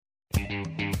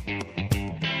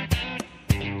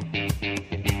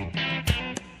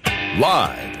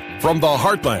Live from the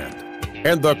heartland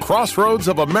and the crossroads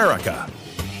of America,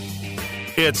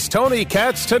 it's Tony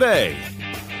Katz Today.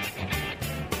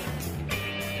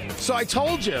 So I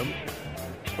told you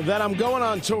that I'm going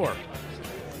on tour.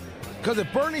 Because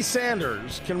if Bernie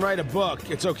Sanders can write a book,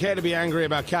 It's Okay to Be Angry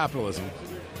About Capitalism,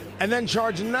 and then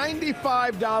charge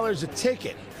 $95 a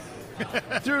ticket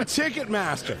through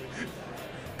Ticketmaster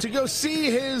to go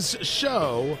see his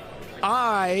show,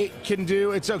 I can do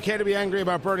It's Okay to Be Angry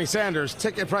About Bernie Sanders.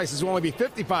 Ticket prices will only be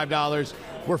 $55.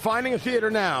 We're finding a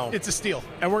theater now. It's a steal.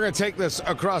 And we're going to take this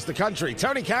across the country.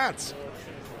 Tony Katz.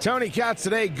 Tony Katz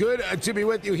Today. Good to be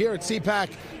with you here at CPAC,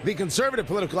 the Conservative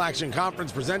Political Action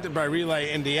Conference presented by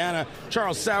Relay Indiana.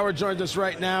 Charles Sauer joins us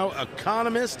right now,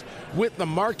 economist with the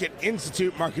Market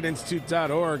Institute,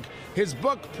 marketinstitute.org. His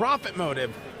book, Profit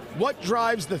Motive, What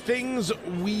Drives the Things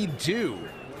We Do.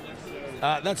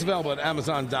 That's available at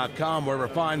Amazon.com, wherever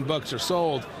fine books are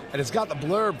sold. And it's got the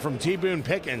blurb from T. Boone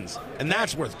Pickens. And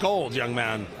that's worth gold, young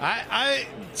man.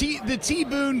 The T.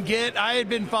 Boone I had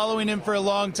been following him for a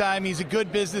long time. He's a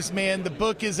good businessman. The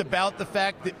book is about the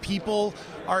fact that people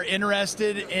are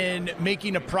interested in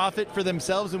making a profit for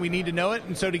themselves, and we need to know it.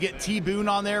 And so to get T. Boone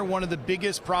on there, one of the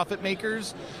biggest profit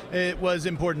makers, it was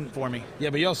important for me. Yeah,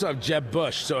 but you also have Jeb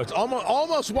Bush, so it's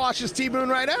almost washes T. Boone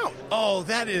right out. Oh,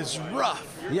 that is rough.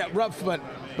 Yeah, rough,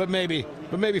 but maybe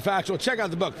factual. Check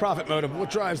out the book, Profit Motive,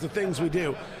 What Drives the Things We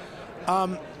Do.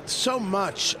 So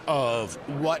much of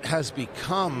what has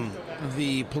become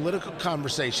the political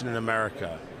conversation in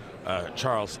America,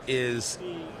 Charles, is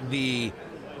the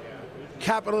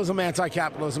capitalism,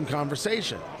 anti-capitalism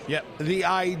conversation. Yep. The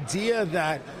idea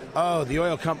that, the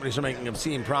oil companies are making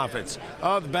obscene profits.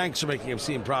 The banks are making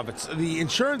obscene profits. The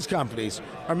insurance companies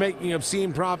are making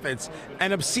obscene profits.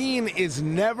 And obscene is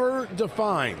never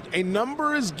defined. A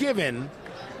number is given.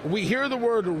 We hear the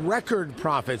word record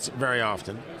profits very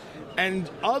often. And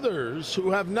others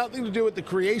who have nothing to do with the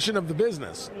creation of the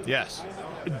business Yes.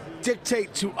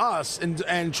 dictate to us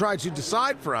and try to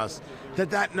decide for us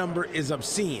that number is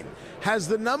obscene. Has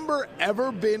the number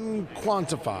ever been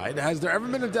quantified? Has there ever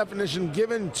been a definition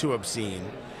given to obscene?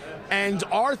 And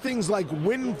are things like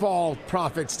windfall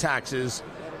profits taxes,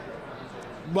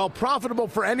 profitable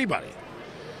for anybody?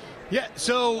 Yeah,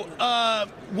 so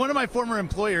one of my former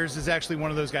employers is actually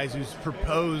one of those guys who's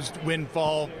proposed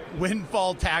windfall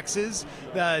taxes,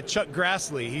 Chuck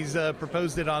Grassley. He's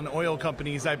proposed it on oil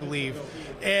companies, I believe.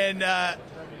 And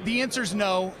the answer is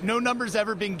no. No number's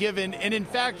ever been given. And in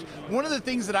fact, one of the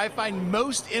things that I find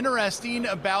most interesting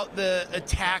about the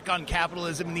attack on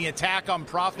capitalism and the attack on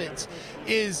profits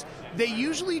is they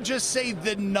usually just say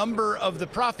the number of the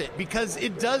profit, because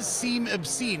it does seem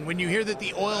obscene when you hear that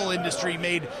the oil industry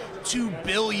made $2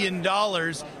 billion.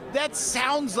 That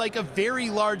sounds like a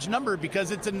very large number because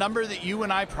it's a number that you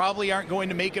and I probably aren't going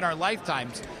to make in our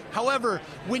lifetimes. However,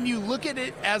 when you look at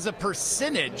it as a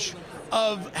percentage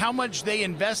of how much they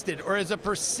invested, or as a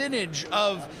percentage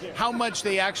of how much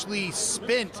they actually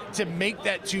spent to make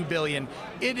that $2 billion,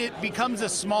 it becomes a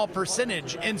small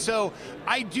percentage. And so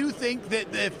I do think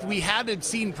that if we had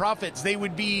obscene profits, they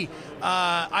would be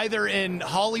either in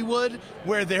Hollywood,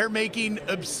 where they're making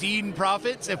obscene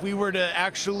profits, if we were to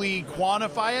actually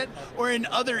quantify it, or in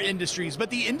other industries.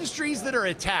 But the industries that are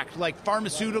attacked, like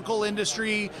pharmaceutical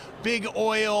industry, big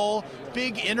oil,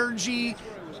 big energy,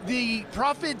 the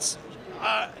profits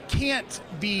can't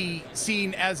be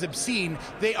seen as obscene.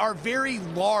 They are very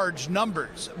large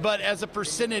numbers, but as a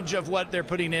percentage of what they're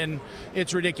putting in,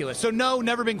 it's ridiculous. So no,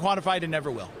 never been quantified and never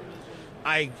will.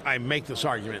 I make this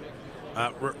argument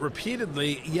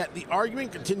repeatedly, yet the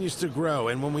argument continues to grow.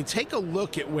 And when we take a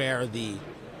look at where the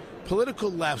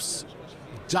political left's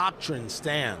doctrine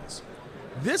stands,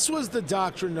 this was the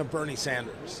doctrine of Bernie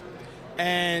Sanders.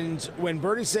 And when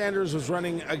Bernie Sanders was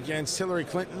running against Hillary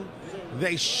Clinton,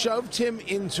 they shoved him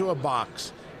into a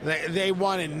box. They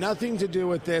wanted nothing to do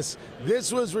with this.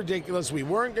 This was ridiculous. We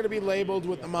weren't going to be labeled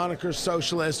with the moniker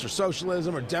socialist or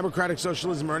socialism or democratic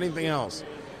socialism or anything else.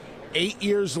 8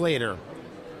 years later,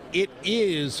 it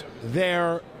is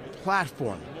their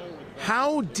platform.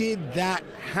 How did that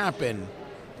happen?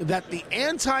 That the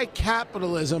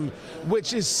anti-capitalism,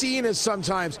 which is seen as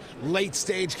sometimes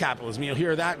late-stage capitalism, you'll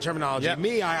hear that terminology.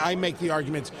 Yep. I make the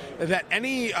argument that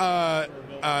any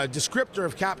descriptor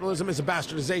of capitalism is a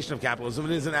bastardization of capitalism.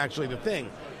 It isn't actually the thing.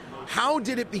 How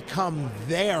did it become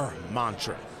their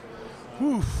mantra?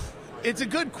 It's a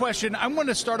good question. I want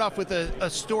to start off with a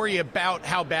story about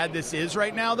how bad this is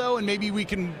right now, though, and maybe we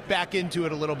can back into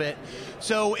it a little bit.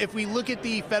 So if we look at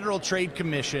the Federal Trade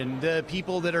Commission, the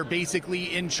people that are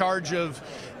basically in charge of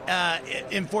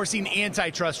enforcing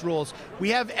antitrust rules. We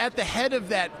have at the head of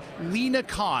that Lina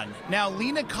Khan. Now,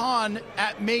 Lina Khan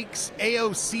makes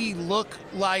AOC look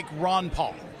like Ron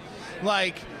Paul.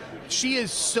 Like, she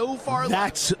is so far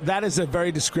left. That is a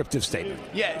very descriptive statement.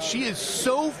 Yeah, she is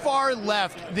so far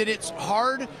left that it's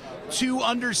hard to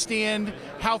understand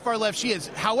how far left she is.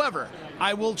 However,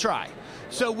 I will try.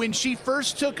 So when she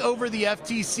first took over the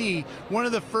FTC, one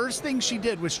of the first things she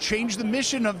did was change the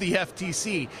mission of the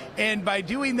FTC. And by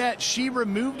doing that, she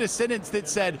removed a sentence that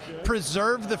said,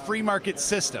 preserve the free market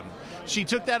system. She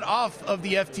took that off of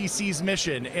the FTC's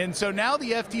mission. And so now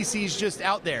the FTC is just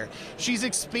out there. She's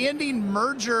expanding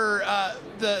merger,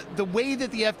 the way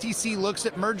that the FTC looks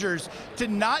at mergers to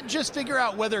not just figure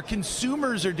out whether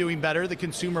consumers are doing better, the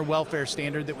consumer welfare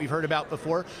standard that we've heard about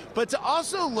before, but to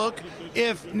also look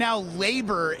if now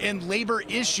labor and labor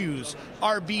issues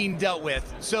are being dealt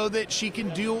with so that she can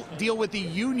deal with the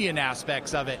union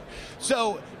aspects of it.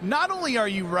 So not only are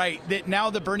you right that now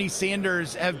the Bernie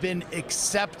Sanders have been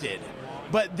accepted,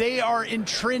 but they are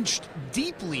entrenched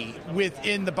deeply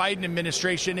within the Biden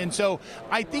administration. And so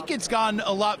I think it's gone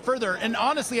a lot further. And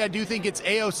honestly, I do think it's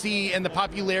AOC and the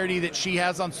popularity that she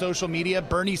has on social media,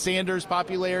 Bernie Sanders'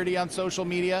 popularity on social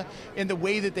media, and the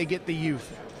way that they get the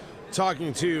youth.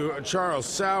 Talking to Charles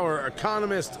Sauer,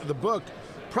 economist, the book,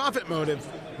 Profit Motive,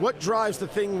 What Drives the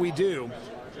Thing We Do.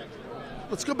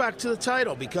 Let's go back to the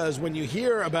title, because when you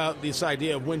hear about this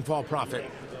idea of windfall profit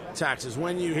taxes,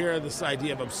 when you hear this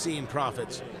idea of obscene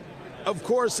profits, of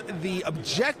course, the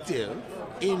objective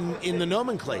in the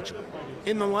nomenclature,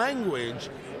 in the language,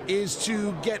 is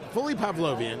to get fully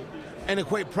Pavlovian and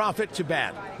equate profit to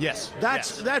bad. Yes.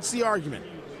 That's the argument.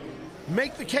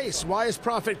 Make the case. Why is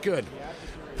profit good?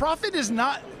 Profit is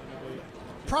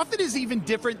even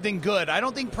different than good. I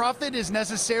don't think profit is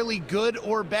necessarily good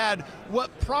or bad.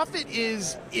 What profit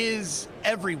is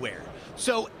everywhere.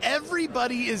 So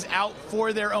everybody is out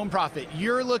for their own profit.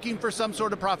 You're looking for some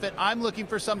sort of profit. I'm looking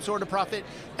for some sort of profit.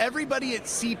 Everybody at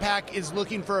CPAC is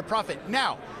looking for a profit.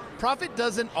 Now, profit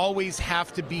doesn't always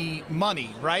have to be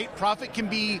money, right? Profit can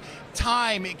be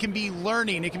time. It can be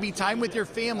learning. It can be time with your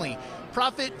family.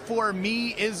 Profit for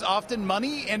me is often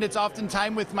money, and it's often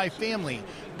time with my family.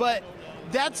 But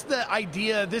that's the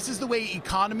idea. This is the way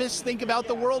economists think about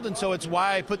the world, and so it's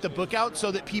why I put the book out, so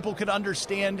that people could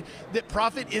understand that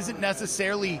profit isn't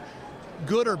necessarily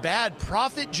good or bad.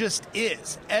 Profit just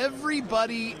is.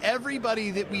 Everybody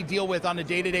that we deal with on a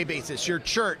day-to-day basis, your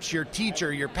church, your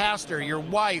teacher, your pastor, your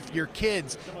wife, your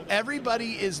kids,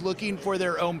 everybody is looking for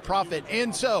their own profit.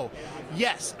 And so,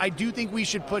 yes, I do think we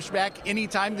should push back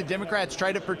anytime the Democrats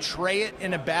try to portray it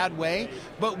in a bad way,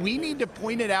 but we need to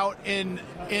point it out in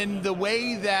the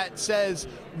way that says,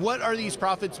 what are these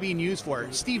profits being used for?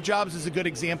 Steve Jobs is a good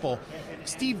example.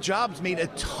 Steve Jobs made a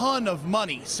ton of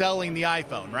money selling the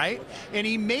iPhone, right? And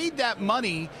he made that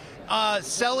money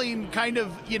selling kind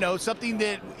of, something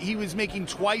that he was making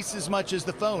twice as much as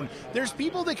the phone. There's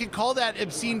people that could call that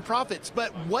obscene profits,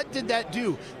 but what did that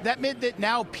do? That meant that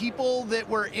now people that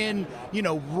were in,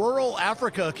 rural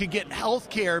Africa could get health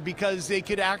care because they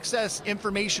could access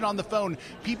information on the phone.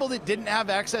 People that didn't have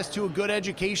access to a good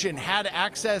education had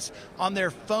access on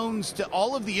their phones to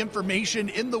all of the information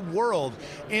in the world.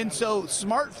 And so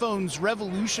smartphones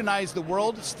revolutionized the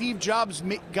world. Steve Jobs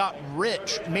got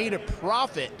rich, made a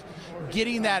profit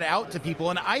getting that out to people,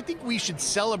 and I think we should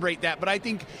celebrate that. But I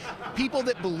think people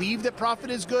that believe that profit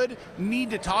is good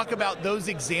need to talk about those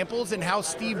examples and how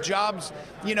Steve Jobs,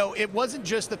 it wasn't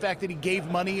just the fact that he gave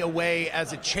money away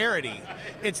as a charity.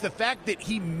 It's the fact that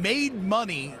he made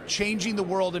money changing the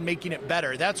world and making it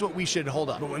better. That's what we should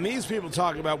hold up. But when these people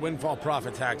talk about windfall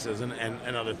profit taxes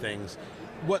and other things,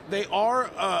 what they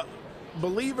are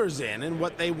believers in and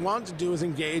what they want to do is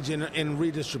engage in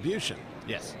redistribution.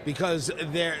 Yes. Because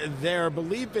their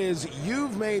belief is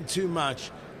you've made too much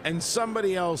and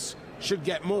somebody else should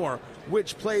get more,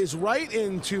 which plays right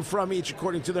into from each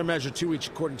according to their measure, to each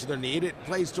according to their need. It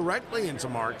plays directly into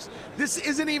Marx. This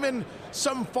isn't even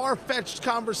some far-fetched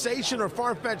conversation or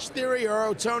far-fetched theory or,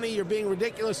 oh, Tony, you're being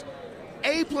ridiculous.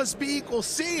 A plus B equals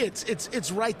C.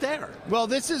 It's right there. Well,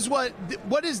 this is what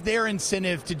is their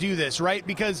incentive to do this, right?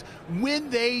 Because when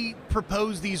they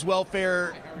propose these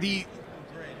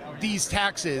these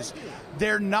taxes,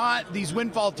 these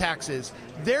windfall taxes,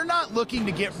 they're not looking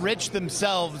to get rich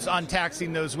themselves on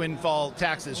taxing those windfall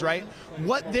taxes, right?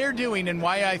 What they're doing, and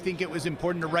why I think it was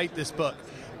important to write this book,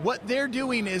 what they're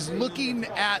doing is looking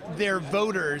at their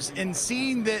voters and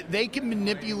seeing that they can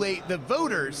manipulate the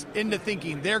voters into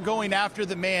thinking they're going after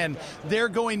the man, they're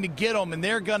going to get them, and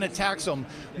they're going to tax them.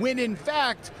 When in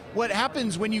fact, what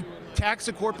happens when you tax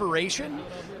a corporation,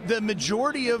 the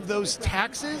majority of those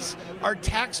taxes are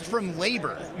taxed from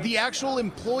labor. The actual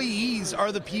employees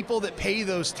are the people that pay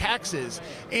those taxes.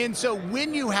 And so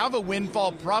when you have a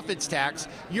windfall profits tax,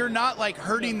 you're not like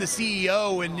hurting the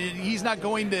CEO and he's not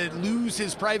going to lose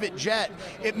his private jet.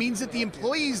 It means that the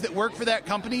employees that work for that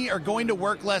company are going to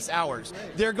work less hours.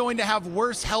 They're going to have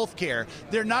worse health care.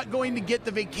 They're not going to get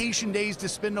the vacation days to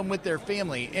spend them with their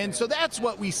family. And so that's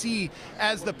what we see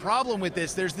as the problem with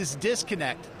this. There's this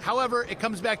disconnect. However, it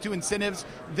comes back to incentives.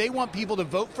 They want people to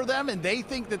vote for them, and they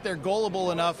think that they're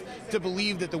gullible enough to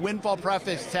believe that the windfall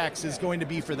profits tax is going to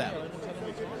be for them.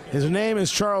 His name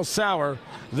is Charles Sauer.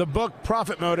 The book,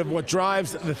 Profit Motive, What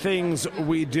Drives the Things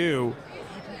We Do.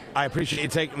 I appreciate you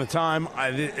taking the time.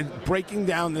 Breaking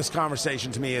down this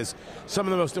conversation to me is some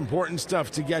of the most important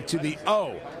stuff to get to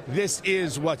this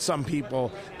is what some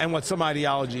people and what some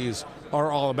ideologies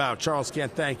are all about. Charles,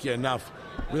 can't thank you enough.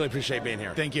 Really appreciate being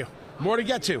here. Thank you. More to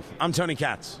get to. I'm Tony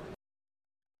Katz.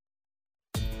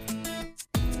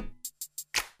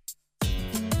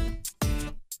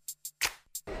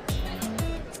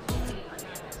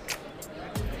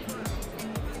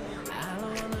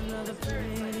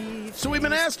 So we've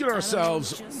been asking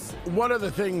ourselves, what are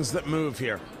the things that move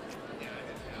here?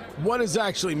 What is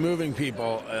actually moving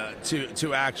people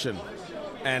to action?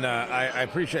 And I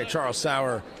appreciate Charles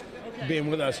Sauer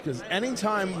being with us, because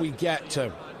anytime we get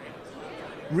to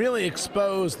really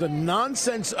expose the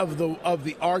nonsense of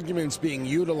the arguments being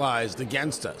utilized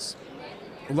against us,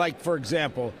 like, for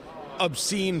example,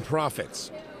 obscene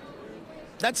profits.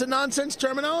 That's a nonsense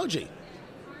terminology.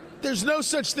 There's no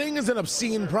such thing as an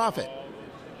obscene profit.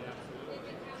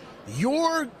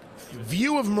 Your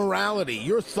view of morality,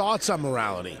 your thoughts on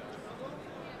morality,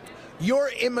 your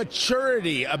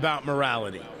immaturity about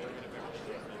morality.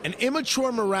 An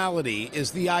immature morality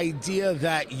is the idea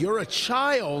that you're a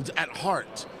child at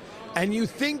heart, and you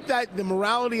think that the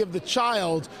morality of the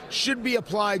child should be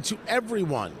applied to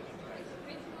everyone.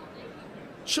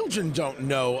 Children don't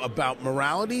know about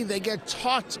morality, they get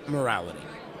taught morality.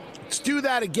 Let's do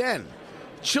that again.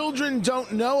 Children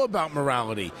don't know about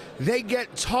morality, they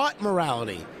get taught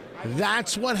morality.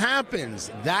 That's what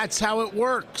happens. That's how it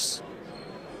works.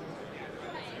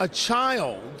 A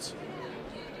child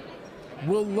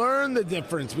will learn the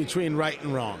difference between right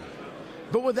and wrong.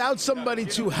 But without somebody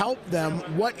to help them,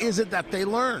 what is it that they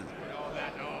learn?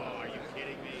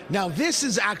 Now, this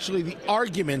is actually the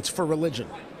argument for religion.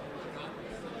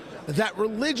 That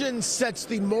religion sets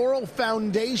the moral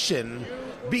foundation,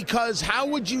 because how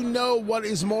would you know what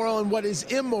is moral and what is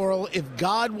immoral if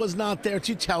God was not there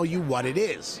to tell you what it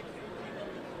is?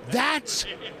 That's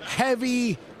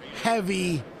heavy,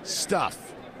 heavy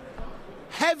stuff.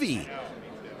 Heavy.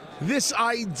 This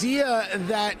idea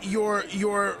that you're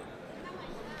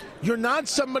not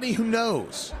somebody who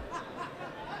knows.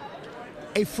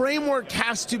 A framework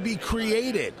has to be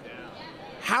created.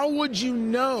 How would you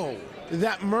know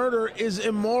that murder is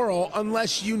immoral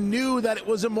unless you knew that it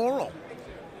was immoral?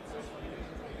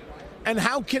 And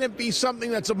how can it be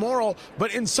something that's immoral,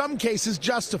 but in some cases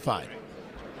justified?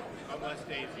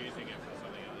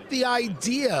 The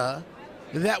idea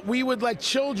that we would let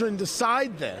children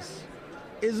decide this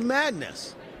is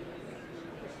madness.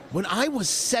 When I was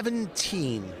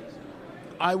 17,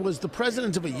 I was the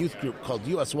president of a youth group called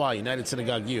USY, United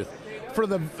Synagogue Youth, for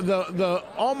the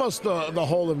almost the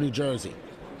whole of New Jersey,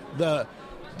 the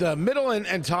middle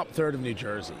and top third of New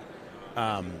Jersey,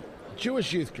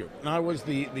 Jewish youth group. And I was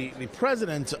the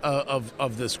president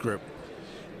of this group.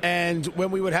 And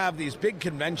when we would have these big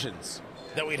conventions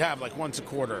that we'd have like once a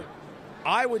quarter,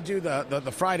 I would do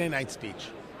the Friday night speech.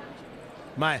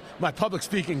 My public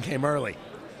speaking came early.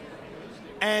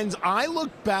 And I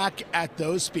look back at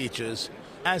those speeches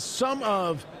as some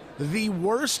of the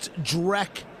worst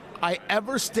dreck I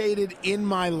ever stated in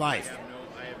my life.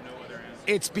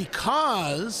 It's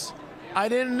because I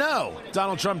didn't know.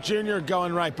 Donald Trump Jr.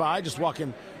 going right by, just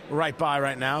walking right by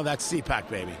right now. That's CPAC,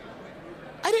 baby.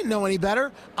 I didn't know any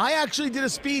better. I actually did a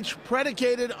speech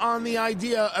predicated on the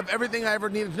idea of everything I ever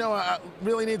needed to know,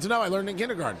 really needed to know, I learned in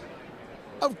kindergarten.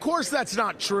 Of course that's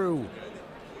not true.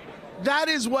 That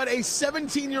is what a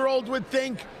 17-year-old would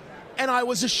think, and I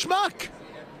was a schmuck.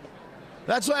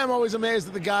 That's why I'm always amazed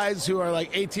at the guys who are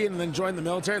like 18 and then join the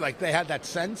military, like they had that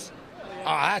sense.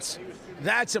 Oh,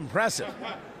 that's impressive.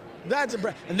 That's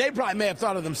impressive. And they probably may have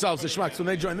thought of themselves as schmucks when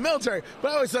they joined the military,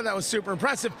 but I always thought that was super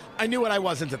impressive. I knew what I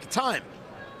wasn't at the time.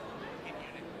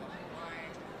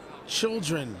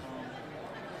 Children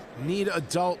need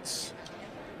adults.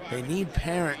 They need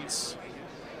parents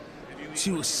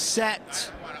to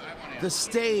set the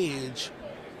stage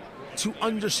to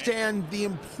understand the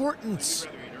importance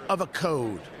of a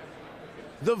code.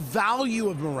 the value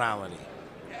of morality.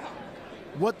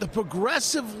 What the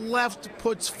progressive left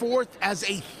puts forth as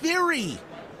a theory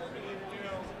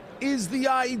is the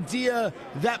idea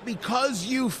that because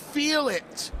you feel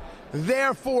it,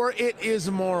 therefore it is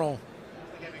moral.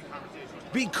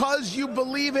 Because you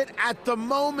believe it at the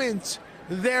moment,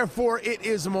 therefore it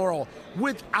is moral.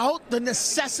 Without the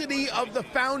necessity of the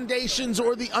foundations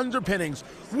or the underpinnings,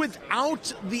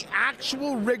 without the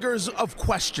actual rigors of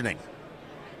questioning.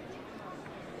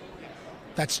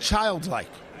 That's childlike.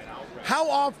 How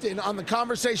often on the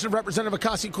conversation of Representative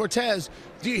Ocasio-Cortez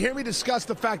do you hear me discuss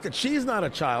the fact that she's not a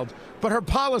child, but her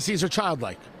policies are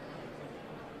childlike?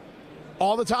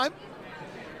 All the time?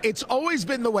 It's always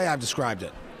been the way I've described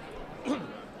it.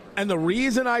 And the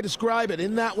reason I describe it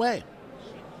in that way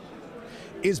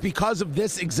is because of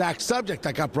this exact subject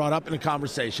that got brought up in a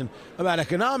conversation about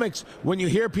economics when you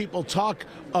hear people talk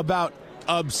about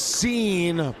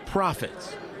obscene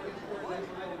profits.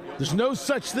 There's no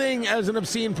such thing as an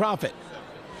obscene profit.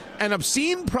 An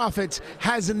obscene profit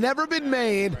has never been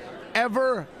made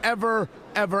ever, ever,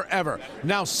 ever, ever.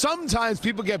 Now, sometimes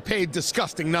people get paid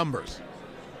disgusting numbers,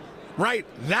 right?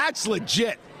 That's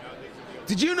legit.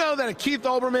 Did you know that a Keith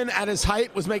Olbermann at his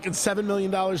height was making $7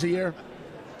 million a year?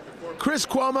 Chris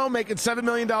Cuomo making $7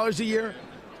 million a year?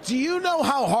 Do you know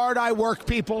how hard I work,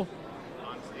 people?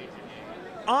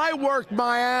 I worked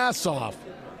my ass off.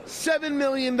 $7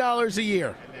 million a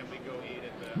year.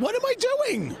 What am I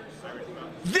doing?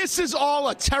 This is all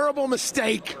a terrible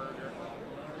mistake.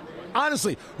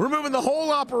 Honestly, removing the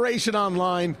whole operation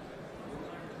online,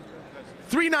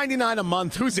 $3.99 a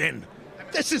month, who's in?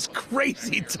 This is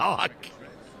crazy talk.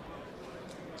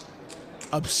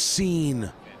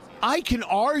 Obscene. I can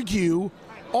argue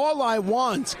all I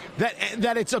want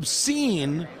that it's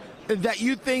obscene that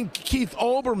you think Keith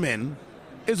Olbermann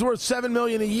is worth $7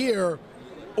 million a year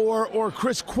or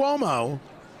Chris Cuomo,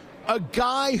 a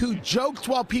guy who joked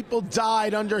while people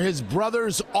died under his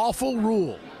brother's awful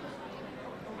rule,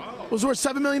 was worth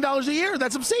 $7 million a year.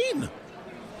 That's obscene.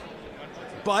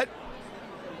 But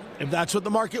if that's what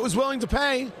the market was willing to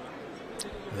pay,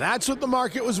 that's what the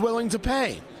market was willing to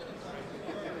pay.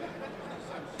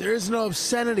 There is no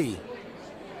obscenity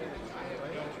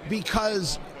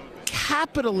because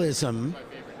capitalism,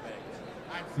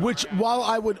 which while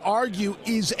I would argue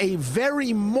is a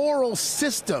very moral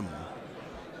system,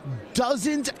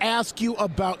 doesn't ask you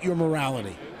about your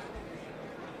morality.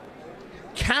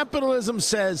 Capitalism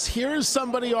says, here's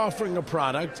somebody offering a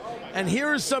product, and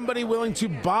here's somebody willing to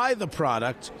buy the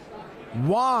product.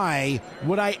 Why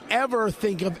would I ever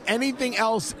think of anything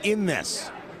else in this?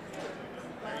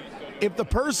 If the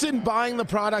person buying the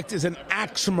product is an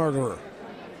axe murderer,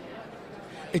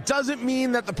 it doesn't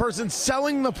mean that the person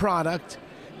selling the product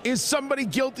is somebody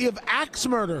guilty of axe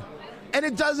murder. And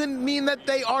it doesn't mean that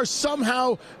they are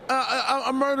somehow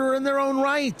a murderer in their own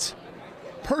right.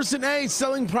 Person A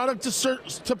selling product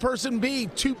to person B,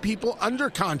 two people under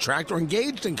contract or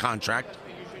engaged in contract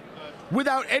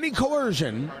without any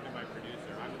coercion.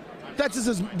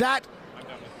 That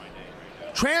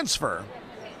transfer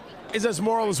is as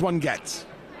moral as one gets.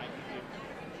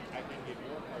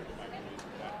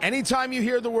 Anytime you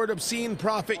hear the word obscene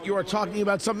profit, you are talking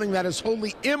about something that is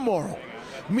wholly immoral,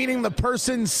 meaning the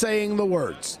person saying the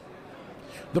words,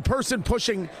 the person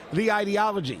pushing the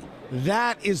ideology.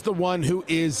 That is the one who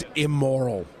is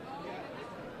immoral.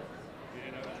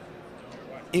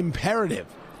 Imperative.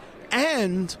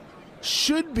 And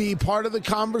should be part of the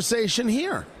conversation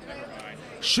here.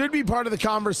 Should be part of the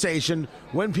conversation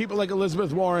when people like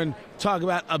Elizabeth Warren talk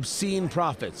about obscene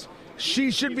profits.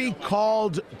 She should be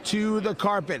called to the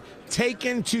carpet,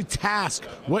 taken to task.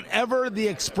 Whatever the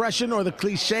expression or the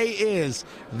cliche is,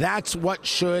 that's what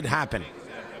should happen.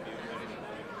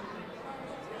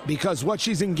 Because what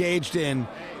she's engaged in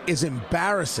is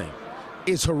embarrassing,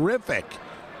 is horrific,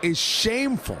 is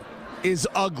shameful, is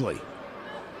ugly,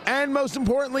 and most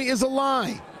importantly, is a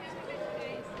lie.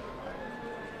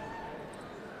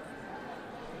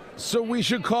 So we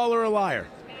should call her a liar.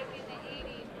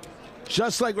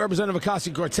 Just like Representative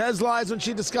Ocasio-Cortez lies when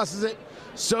she discusses it,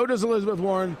 so does Elizabeth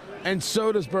Warren, and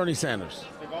so does Bernie Sanders.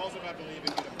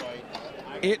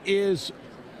 It is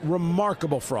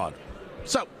remarkable fraud.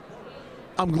 So,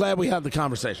 I'm glad we had the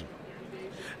conversation.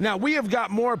 Now, we have got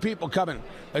more people coming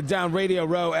down Radio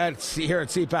Row here at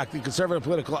CPAC, the Conservative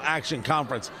Political Action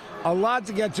Conference. A lot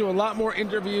to get to, a lot more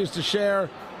interviews to share.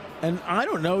 And I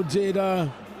don't know,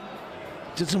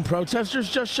 did some protesters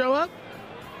just show up?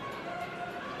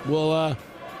 Well,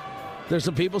 there's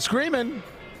some people screaming.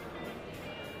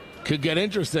 Could get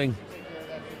interesting.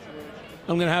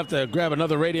 I'm going to have to grab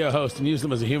another radio host and use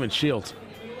them as a human shield.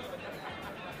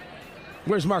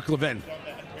 Where's Mark Levin?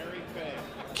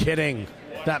 Kidding.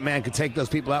 That man could take those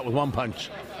people out with one punch.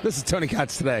 This is Tony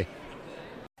Katz Today.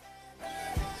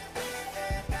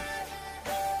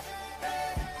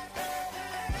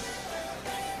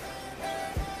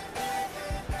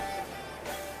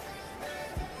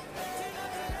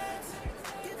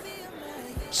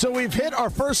 So we've hit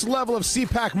our first level of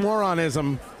CPAC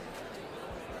moronism.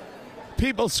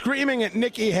 People screaming at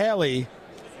Nikki Haley,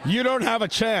 you don't have a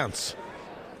chance.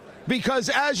 Because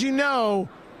as you know,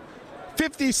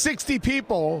 50, 60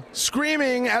 people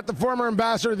screaming at the former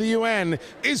ambassador of the UN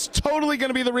is totally going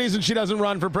to be the reason she doesn't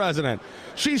run for president.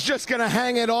 She's just going to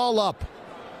hang it all up.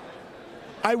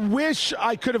 I wish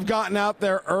I could have gotten out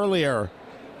there earlier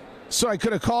so I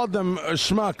could have called them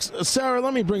schmucks. Sarah,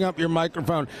 let me bring up your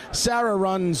microphone. Sarah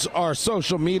runs our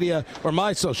social media, or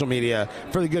my social media,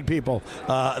 for the good people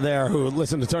there who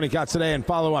listen to Tony Katz Today and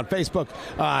follow on Facebook.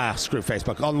 Screw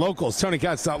Facebook. On Locals,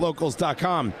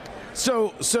 TonyKatz.locals.com.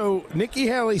 So Nikki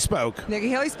Haley spoke. Nikki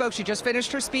Haley spoke. She just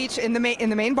finished her speech in the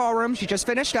main ballroom. She just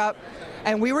finished up.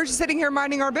 And we were just sitting here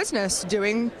minding our business,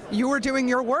 you were doing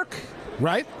your work.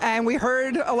 Right. And we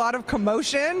heard a lot of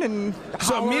commotion and so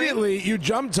hollering. Immediately you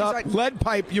jumped up, right. Lead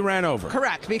pipe you ran over.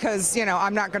 Correct, because,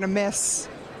 I'm not going to miss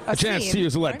a chance scene, to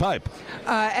use a lead right? pipe.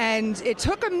 And it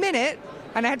took a minute,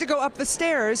 and I had to go up the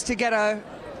stairs to get a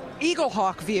Eagle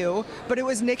Hawk view, but it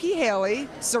was Nikki Haley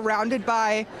surrounded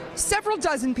by several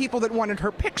dozen people that wanted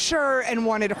her picture and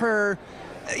wanted her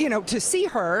to see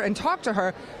her and talk to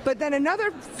her, but then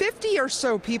another 50 or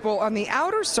so people on the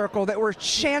outer circle that were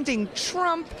chanting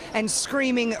Trump and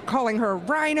screaming, calling her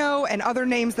Rhino and other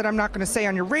names that I'm not going to say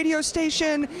on your radio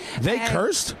station. They and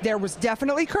cursed? There was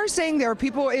definitely cursing. There were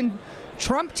people in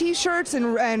Trump t-shirts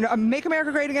and Make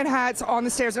America Great Again hats on the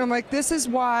stairs. And I'm like,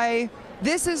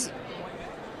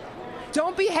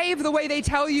 don't behave the way they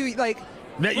tell you,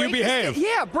 that you behave.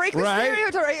 Break the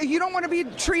stereotype. You don't want to be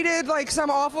treated like some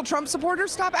awful Trump supporter.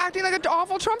 Stop acting like an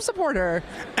awful Trump supporter.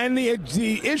 And the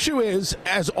issue is,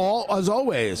 as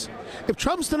always, if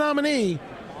Trump's the nominee,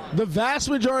 the vast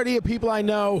majority of people I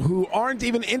know who aren't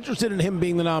even interested in him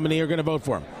being the nominee are going to vote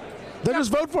for him. They'll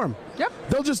just vote for him. Yep.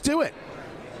 They'll just do it.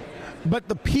 But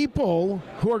the people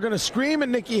who are going to scream at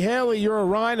Nikki Haley, you're a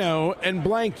rhino, and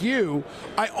blank you,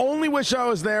 I only wish I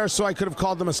was there so I could have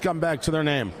called them a scumbag to their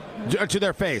name, to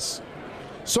their face.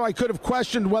 So I could have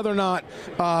questioned whether or not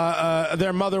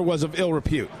their mother was of ill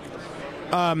repute.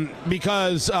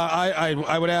 Because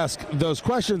I would ask those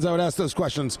questions. I would ask those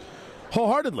questions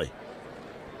wholeheartedly.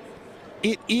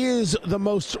 It is the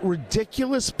most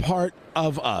ridiculous part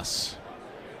of us.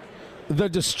 The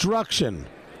destruction.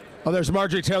 Oh, there's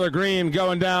Marjorie Taylor Greene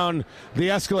going down the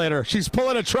escalator. She's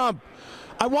pulling a Trump.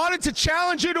 I wanted to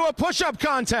challenge you to a push-up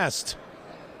contest.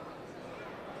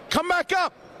 Come back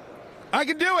up. I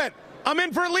can do it. I'm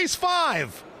in for at least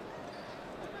 5.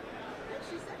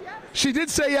 She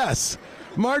did say yes.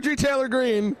 Marjorie Taylor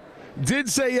Greene did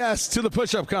say yes to the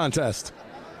push-up contest.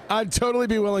 I'd totally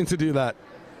be willing to do that.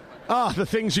 The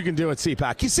things you can do at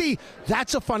CPAC. You see,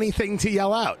 that's a funny thing to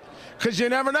yell out because you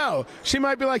never know. She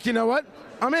might be like, you know what?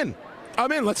 I'm in.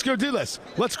 Let's go do this.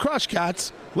 Let's crush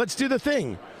cats. Let's do the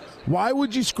thing. Why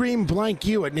would you scream blank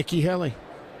you at Nikki Haley?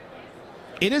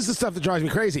 It is the stuff that drives me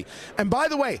crazy. And by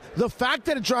the way, the fact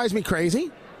that it drives me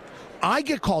crazy, I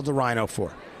get called a rhino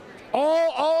for.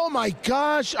 Oh my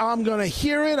gosh, I'm going to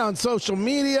hear it on social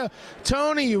media.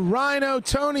 Tony, you rhino.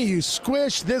 Tony, you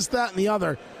squish, this, that, and the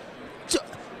other.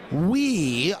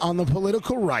 We, on the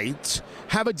political right,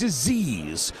 have a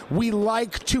disease. We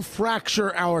like to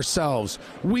fracture ourselves.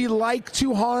 We like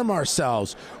to harm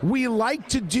ourselves. We like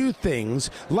to do things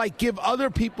like give other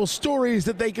people stories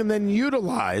that they can then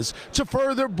utilize to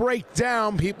further break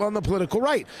down people on the political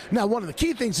right. Now, one of the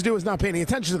key things to do is not pay any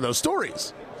attention to those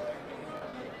stories.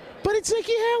 But it's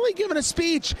Nikki Haley giving a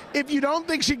speech. If you don't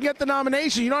think she can get the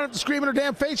nomination, you don't have to scream in her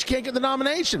damn face she can't get the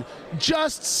nomination.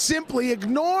 Just simply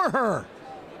ignore her.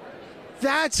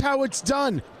 That's how it's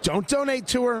done. Don't donate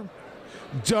to her.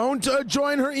 Don't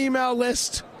join her email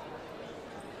list.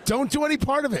 Don't do any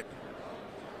part of it.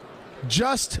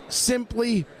 Just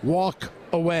simply walk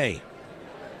away.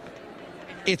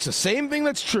 It's the same thing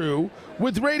that's true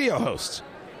with radio hosts.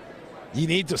 You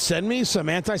need to send me some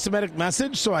anti-Semitic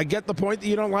message so I get the point that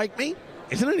you don't like me?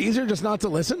 Isn't it easier just not to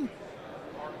listen?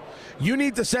 You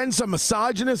need to send some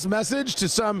misogynist message to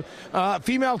some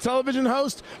female television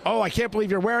host. Oh, I can't believe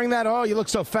you're wearing that. Oh, you look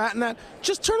so fat in that.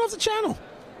 Just turn off the channel.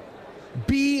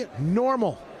 Be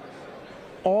normal.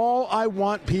 All I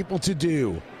want people to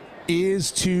do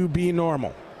is to be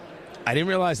normal. I didn't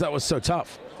realize that was so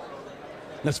tough.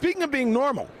 Now, speaking of being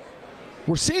normal,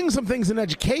 we're seeing some things in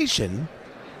education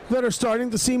that are starting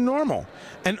to seem normal.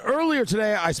 And earlier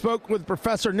today, I spoke with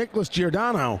Professor Nicholas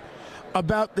Giordano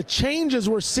about the changes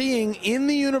we're seeing in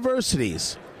the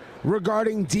universities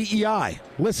regarding DEI.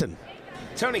 Listen.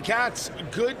 Tony Katz,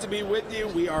 good to be with you.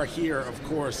 We are here, of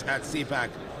course, at CPAC,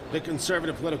 the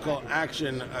Conservative Political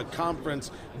Action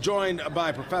Conference, joined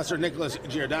by Professor Nicholas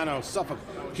Giordano, Suffolk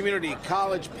Community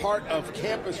College, part of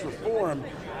campus reform,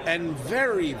 and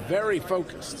very, very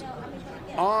focused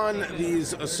on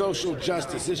these social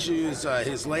justice issues.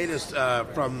 His latest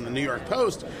from the New York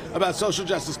Post about social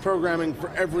justice programming for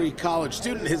every college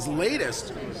student. His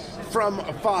latest from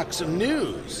Fox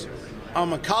News.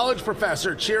 I'm a college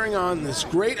professor cheering on this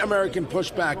great American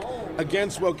pushback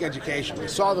against woke education. We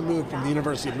saw the move from the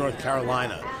University of North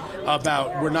Carolina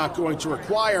about we're not going to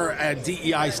require a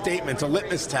DEI statement, a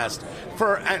litmus test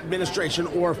for administration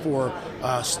or for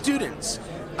students.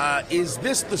 Is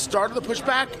this the start of the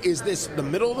pushback? Is this the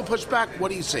middle of the pushback? What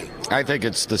do you see? I think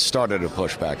it's the start of the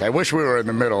pushback. I wish we were in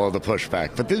the middle of the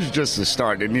pushback, but this is just the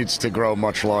start. It needs to grow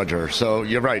much larger. So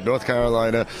you're right, North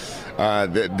Carolina,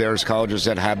 there's colleges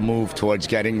that have moved towards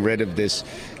getting rid of this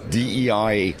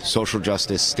DEI social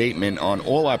justice statement on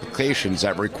all applications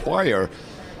that require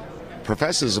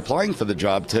professors applying for the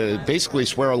job to basically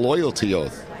swear a loyalty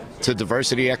oath to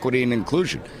diversity, equity, and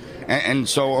inclusion. And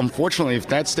so, unfortunately, if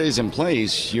that stays in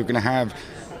place, you're going to have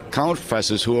college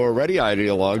professors who are already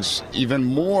ideologues even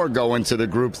more go into the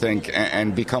groupthink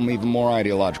and become even more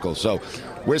ideological. So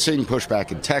we're seeing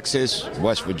pushback in Texas,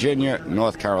 West Virginia,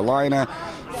 North Carolina,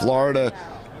 Florida,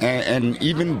 and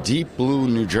even deep blue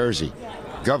New Jersey.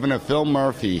 Governor Phil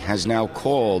Murphy has now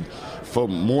called for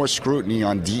more scrutiny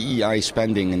on DEI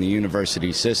spending in the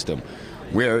university system,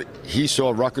 where he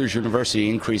saw Rutgers University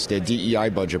increase their DEI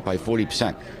budget by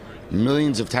 40%.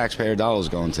 Millions of taxpayer dollars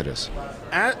go into this.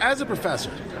 As a professor,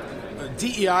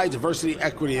 DEI, diversity,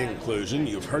 equity, and inclusion,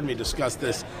 you've heard me discuss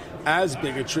this as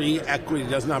bigotry. Equity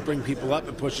does not bring people up,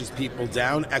 it pushes people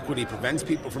down. Equity prevents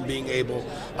people from being able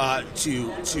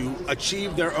to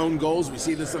achieve their own goals. We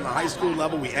see this on the high school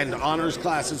level. We end honors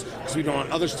classes because we don't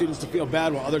want other students to feel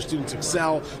bad while other students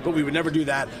excel, but we would never do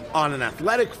that on an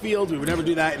athletic field. We would never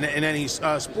do that in any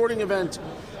sporting event.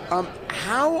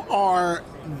 How are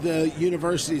the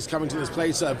universities coming to this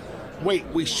place of, wait,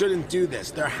 we shouldn't do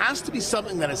this? There has to be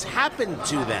something that has happened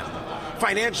to them,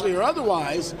 financially or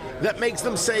otherwise, that makes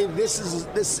them say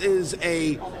this is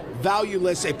a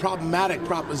valueless, a problematic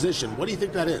proposition. What do you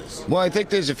think that is? Well, I think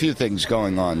there's a few things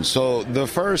going on. So the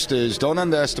first is, don't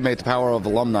underestimate the power of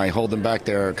alumni holding back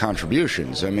their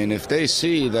contributions. I mean, if they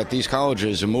see that these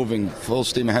colleges are moving full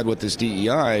steam ahead with this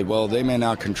DEI, well, they may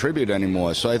not contribute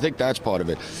anymore. So I think that's part of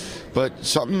it. But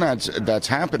something that's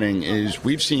happening is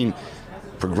we've seen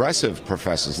progressive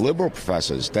professors, liberal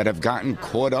professors, that have gotten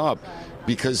caught up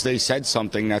because they said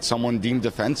something that someone deemed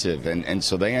offensive, and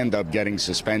so they end up getting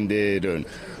suspended and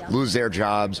lose their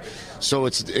jobs. So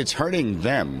it's hurting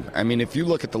them. I mean, if you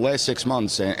look at the last 6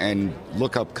 months and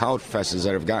look up college professors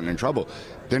that have gotten in trouble,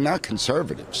 they're not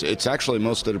conservatives. It's actually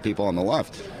most of the people on the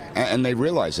left. And they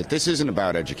realize that this isn't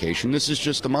about education. This is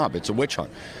just a mob. It's a witch hunt.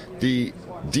 The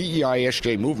DEI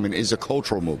SJ movement is a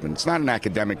cultural movement. It's not an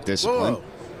academic discipline. Whoa.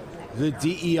 The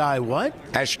DEI what?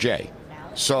 SJ.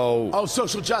 So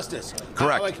social justice.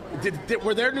 Correct.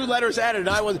 Were there new letters added?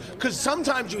 Because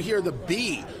sometimes you hear the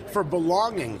B for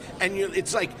belonging, and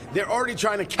it's like they're already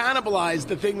trying to cannibalize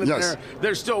the thing that yes.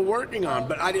 they're still working on.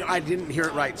 But I didn't hear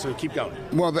it right, so keep going.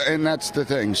 Well, and that's the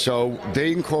thing. So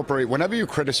they incorporate, whenever you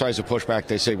criticize a pushback,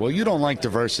 they say, well, you don't like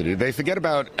diversity. They forget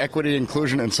about equity,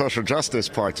 inclusion, and social justice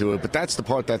part to it. But that's the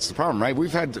part that's the problem, right?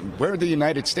 We're the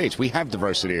United States. We have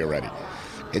diversity already.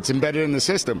 It's embedded in the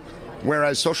system.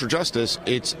 Whereas social justice,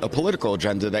 it's a political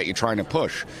agenda that you're trying to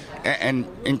push. And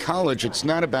in college, it's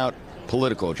not about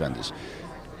political agendas.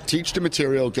 Teach the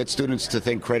material, get students to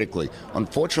think critically.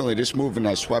 Unfortunately, this movement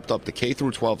has swept up the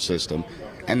K-12 system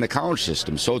and the college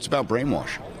system, so it's about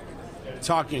brainwashing.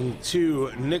 Talking to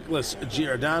Nicholas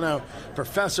Giordano,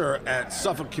 professor at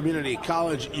Suffolk Community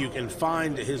College. You can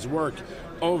find his work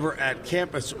over at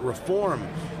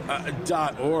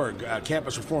campusreform.org,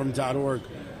 campusreform.org.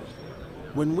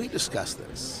 When we discuss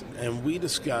this, and we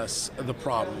discuss the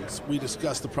problems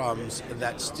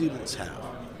that students have,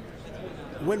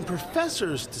 when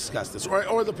professors discuss this,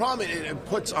 or the problem it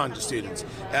puts onto students,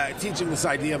 teaching this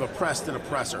idea of oppressed and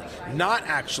oppressor, not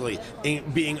actually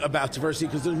being about diversity,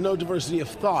 because there's no diversity of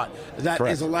thought that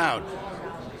Correct. is allowed.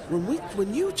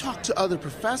 When you talk to other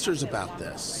professors about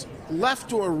this,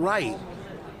 left or right,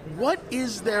 what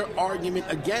is their argument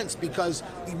against? Because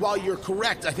while you're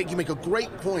correct, I think you make a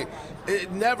great point.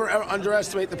 Never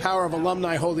underestimate the power of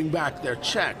alumni holding back their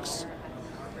checks.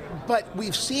 But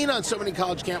we've seen on so many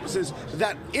college campuses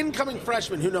that incoming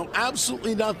freshmen who know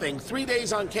absolutely nothing, 3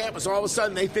 days on campus, all of a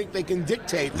sudden they think they can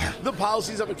dictate the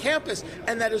policies of a campus,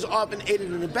 and that is often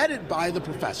aided and abetted by the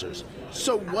professors.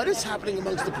 So what is happening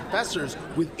amongst the professors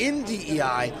within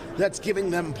DEI that's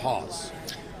giving them pause?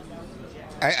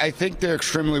 I think they're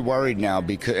extremely worried now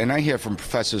because, and I hear from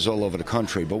professors all over the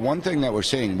country, but one thing that we're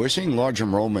seeing large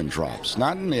enrollment drops,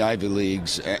 not in the Ivy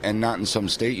Leagues and not in some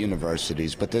state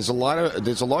universities, but there's a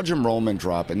large enrollment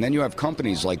drop, and then you have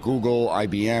companies like Google,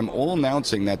 IBM, all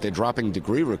announcing that they're dropping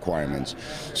degree requirements.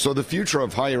 So the future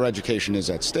of higher education is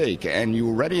at stake, and you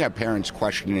already have parents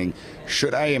questioning,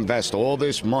 should I invest all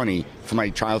this money for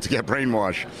my child to get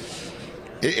brainwashed?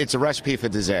 It's a recipe for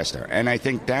disaster. And I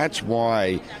think that's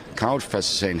why college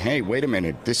professors are saying, hey, wait a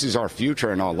minute, this is our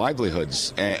future and our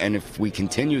livelihoods. And if we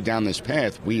continue down this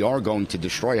path, we are going to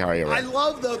destroy higher ed. I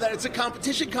love, though, that it's a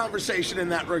competition conversation in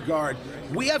that regard.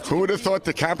 Who would have thought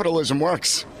that capitalism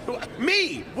works?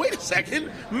 Me. Wait a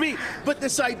second. Me. But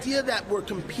this idea that we're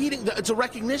competing, it's a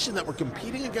recognition that we're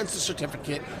competing against a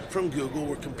certificate from Google.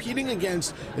 We're competing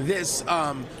against this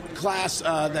class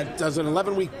that does an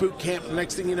 11-week boot camp. The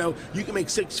next thing you know, you can make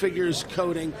 6 figures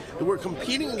coding. We're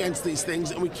competing against these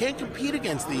things, and we can't compete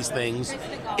against these things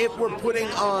if we're putting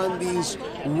on these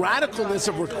radicalness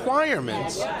of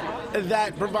requirements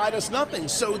that provide us nothing.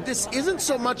 So this isn't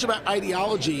so much about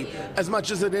ideology as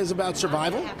much as it is about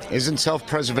survival. Isn't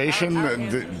self-preservation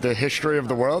the history of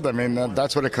the world? I mean,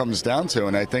 that's what it comes down to.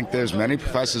 And I think there's many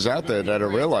professors out there that are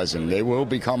realizing they will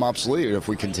become obsolete if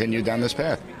we continue down this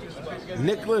path.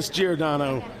 Nicholas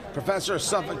Giordano, professor of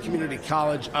Suffolk Community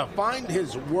College. Find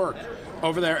his work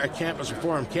over there at Campus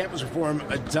Reform,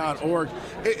 campusreform.org.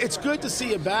 It's good to see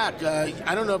you back.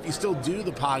 I don't know if you still do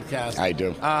the podcast. I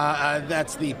do.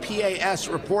 That's the PAS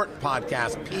Report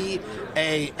podcast,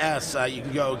 PAS. You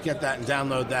can go get that and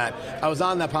download that. I was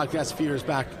on that podcast a few years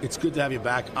back. It's good to have you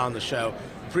back on the show.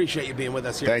 Appreciate you being with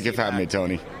us here. Thank you for having me,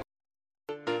 Tony.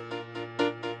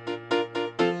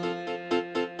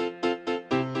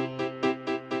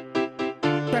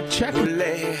 Check.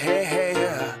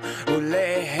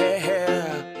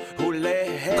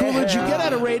 Coolidge, you get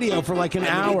out of radio for like an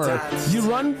hour, you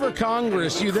run for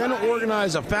Congress, you then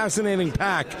organize a fascinating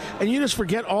PAC, and you just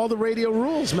forget all the radio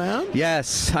rules, man.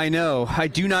 Yes, I know. I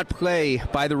do not play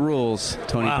by the rules,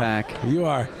 Tony Pack. You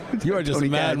are just a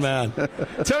madman.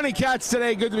 Tony Katz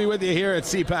today, good to be with you here at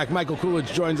CPAC. Michael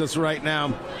Coolidge joins us right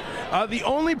now. The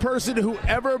only person who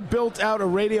ever built out a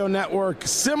radio network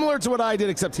similar to what I did,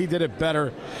 except he did it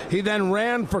better. He then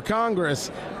ran for Congress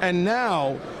and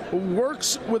now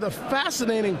works with a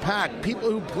fascinating PAC, people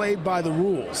who played by the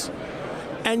rules.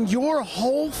 And your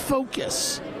whole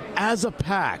focus as a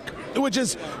PAC, which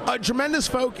is a tremendous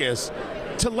focus,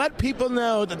 to let people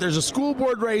know that there's a school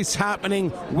board race happening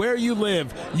where you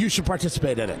live, you should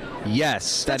participate in it.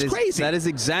 Yes, That's crazy. That is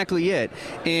exactly it.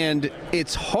 And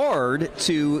it's hard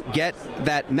to get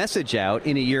that message out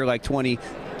in a year like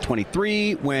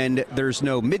 2023 when there's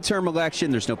no midterm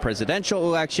election, there's no presidential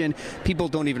election. People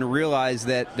don't even realize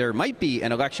that there might be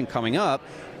an election coming up.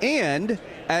 And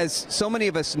as so many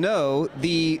of us know,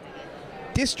 the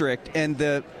district and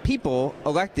the people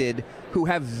elected who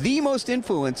have the most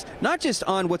influence, not just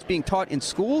on what's being taught in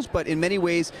schools, but in many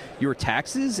ways your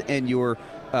taxes and your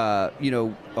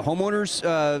homeowners,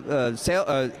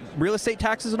 real estate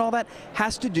taxes and all that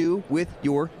has to do with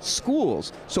your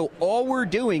schools. So all we're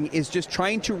doing is just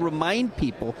trying to remind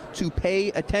people to pay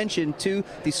attention to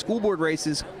the school board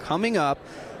races coming up.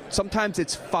 Sometimes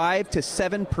it's 5 to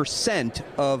 7%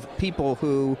 of people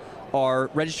who are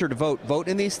registered to vote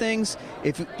in these things.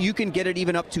 If you can get it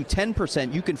even up to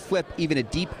 10%, you can flip even a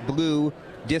deep blue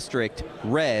district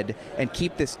red and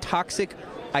keep this toxic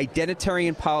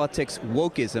identitarian politics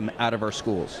wokeism out of our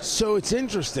schools. So it's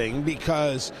interesting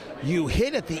because you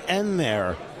hit at the end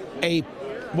there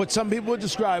what some people would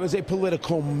describe as a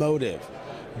political motive.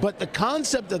 But the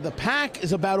concept of the PAC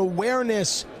is about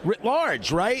awareness writ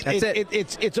large, right? That's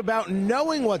it. It's about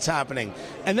knowing what's happening.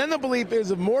 And then the belief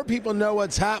is if more people know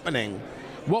what's happening,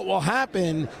 what will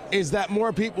happen is that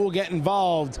more people will get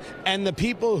involved, and the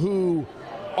people who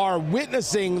are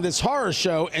witnessing this horror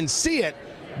show and see it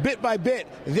bit by bit,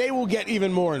 they will get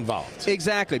even more involved.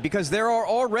 Exactly, because there are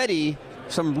already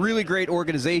some really great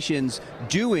organizations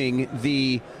doing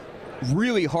the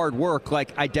really hard work,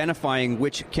 like identifying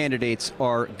which candidates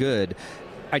are good,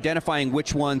 identifying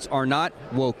which ones are not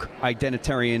woke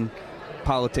identitarian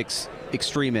politics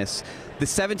extremists. The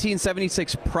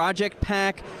 1776 Project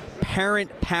PAC, Parent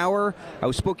Power. I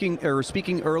was speaking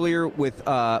earlier with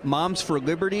Moms for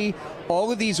Liberty.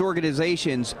 All of these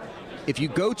organizations if you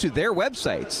go to their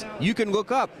websites, you can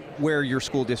look up where your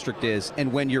school district is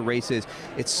and when your race is.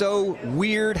 It's so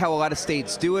weird how a lot of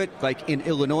states do it, like in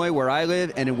Illinois where I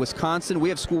live and in Wisconsin, we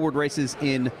have school board races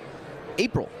in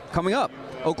April coming up.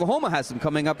 Oklahoma has them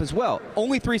coming up as well.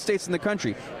 Only 3 states in the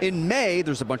country. In May,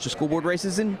 there's a bunch of school board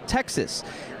races in Texas.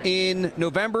 In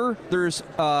November, there's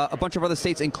a bunch of other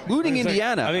states, including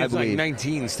Indiana, I think it's believe. like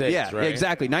 19 states, yeah, right?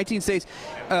 exactly. 19 states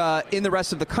in the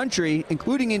rest of the country,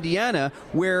 including Indiana,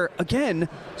 where, again,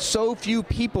 so few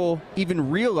people even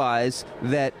realize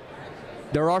that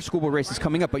there are school board races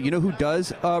coming up. But you know who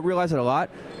does realize it a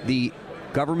lot? The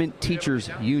government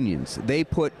teachers unions. They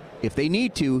put, if they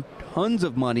need to, tons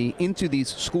of money into these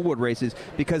school board races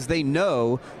because they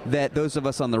know that those of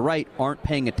us on the right aren't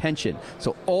paying attention.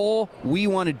 So all we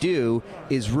want to do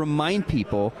is remind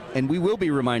people, and we will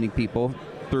be reminding people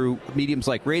through mediums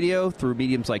like radio, through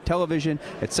mediums like television,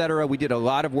 etc. We did a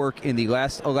lot of work in the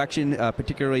last election,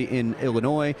 particularly in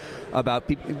Illinois, about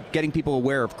getting people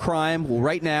aware of crime. Well,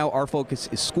 right now, our focus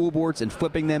is school boards and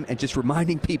flipping them and just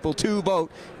reminding people to vote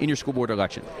in your school board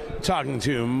election. Talking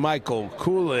to Michael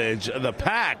Coolidge, the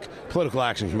PAC, Political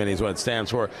Action Committee is what it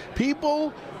stands for. People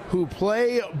who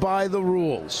play by the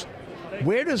rules.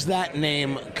 Where does that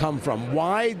name come from?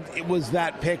 Why was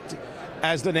that picked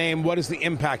as the name? What is the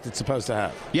impact it's supposed to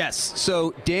have? Yes.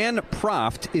 So Dan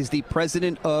Proft is the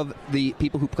president of the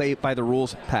People Who Play by the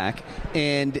Rules PAC,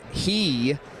 and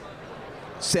he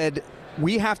said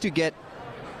we have to get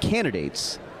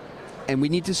candidates and we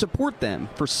need to support them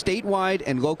for statewide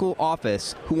and local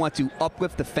office who want to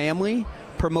uplift the family,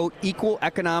 promote equal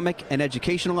economic and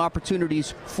educational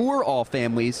opportunities for all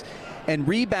families, and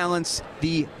rebalance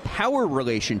the power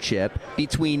relationship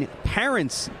between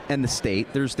parents and the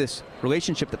state. There's this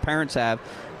relationship that parents have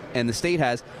and the state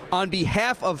has on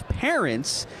behalf of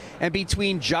parents, and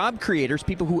between job creators,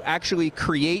 people who actually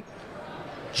create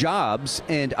jobs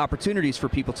and opportunities for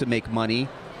people to make money,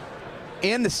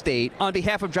 and the state on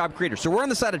behalf of job creators. So we're on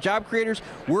the side of job creators,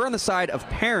 we're on the side of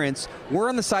parents, we're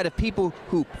on the side of people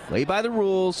who play by the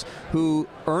rules, who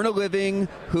earn a living,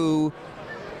 who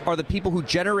are the people who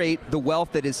generate the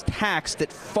wealth that is taxed,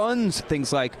 that funds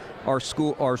things like our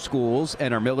schools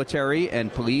and our military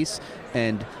and police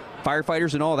and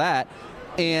firefighters and all that.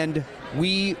 And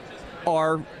we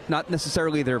are not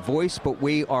necessarily their voice, but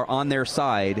we are on their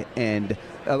side. And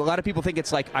a lot of people think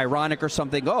it's like ironic or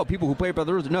something. Oh, people who play by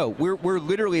the rules. No, we're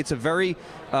literally, it's a very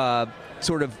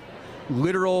sort of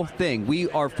literal thing. We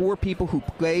are for people who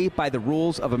play by the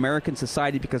rules of American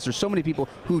society because there's so many people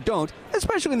who don't,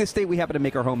 especially in the state we happen to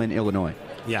make our home in, Illinois.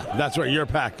 Yeah, that's where your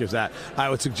PAC is at. I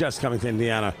would suggest coming to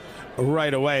Indiana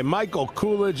right away. Michael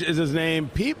Coolidge is his name.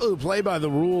 People Who Play by the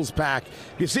Rules PAC.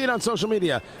 If you see it on social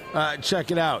media,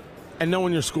 check it out. And know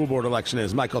when your school board election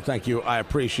is. Michael, thank you. I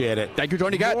appreciate it. Thank you,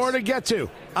 Tony Katz. More to get to.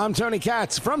 I'm Tony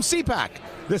Katz from CPAC.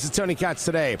 This is Tony Katz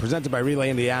Today, presented by Relay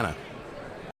Indiana.